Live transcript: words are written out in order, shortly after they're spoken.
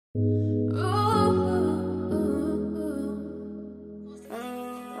This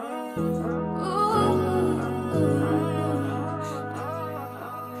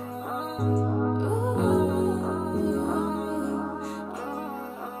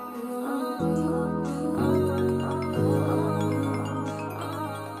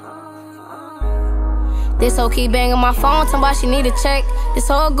hoe keep banging my phone, talking about she need a check. This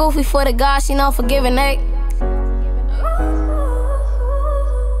hoe goofy for the God, she know forgiving neck.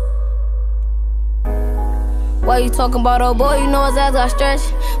 Why you talking about old boy? You know his ass got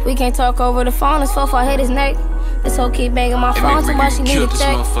stretched. We can't talk over the phone, it's I hit his neck. This hoe keep banging my phone, talking about she need a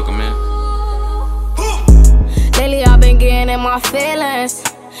check. Lately I been getting in my feelings.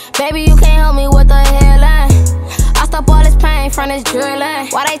 Baby, you can't help me with the healing. I stop all this pain from this drilling.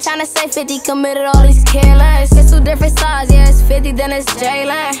 Why they tryna say 50 committed all these killings? It's two different sides, yeah, it's 50, then it's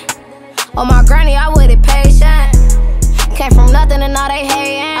Jalen. On my granny, I with it patient. Came from nothing and now they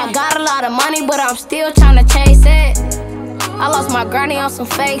hating. I got a lot of money, but I'm still tryna chase it. I lost my granny on some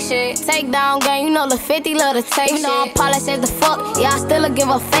fake shit. Take down game, you know the 50 love to take shit. Even though I'm polished as the fuck, yeah, I still give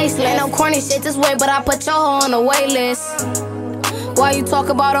a facelift. Ain't no corny shit this way, but I put your hoe on the wait list. Why you talk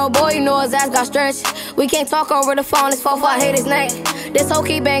about old boy? You know his ass got stretched. We can't talk over the phone, it's I hit his neck. This hoe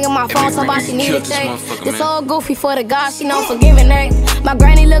keep banging my phone, talking about she need a check. This hoe goofy for the God, she know forgiving neck. My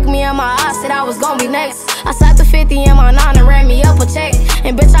granny looked me in my eyes, said I was gon' be next. I slapped the 50 in my 9 and ran me up a check.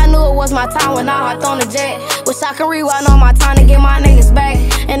 And bitch, I knew it was my time when I hopped on the jet. Wish I could rewind all my time to get my niggas back.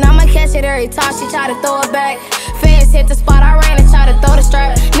 And I'ma catch it every time she try to throw it back. Feds hit the spot, I ran and tried to throw the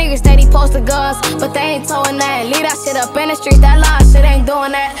strap. Niggas steady post the guns, but they ain't towing that. Leave that shit up in the streets, that lie shit ain't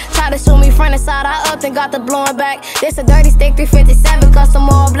doing that. Try to shoot me from the side, I upped and got the blowing back. This a dirty stick 357, custom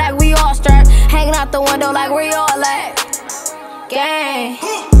all black, we all strapped. Hanging out the window like we all at. Gang.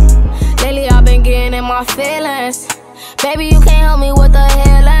 Lately I been getting in my feelings. Baby, you can't help me with the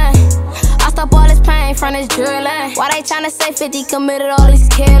healing. I stop all this pain from this drilling. Why they tryna say 50 committed all these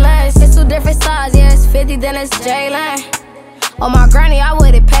killings? It's two different sides, yeah, it's 50, then it's Jalen. On my granny, I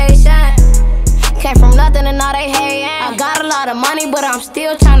with it patient. Came from nothing and now they hating. I got a lot of money, but I'm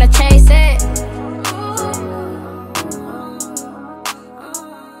still tryna chase it.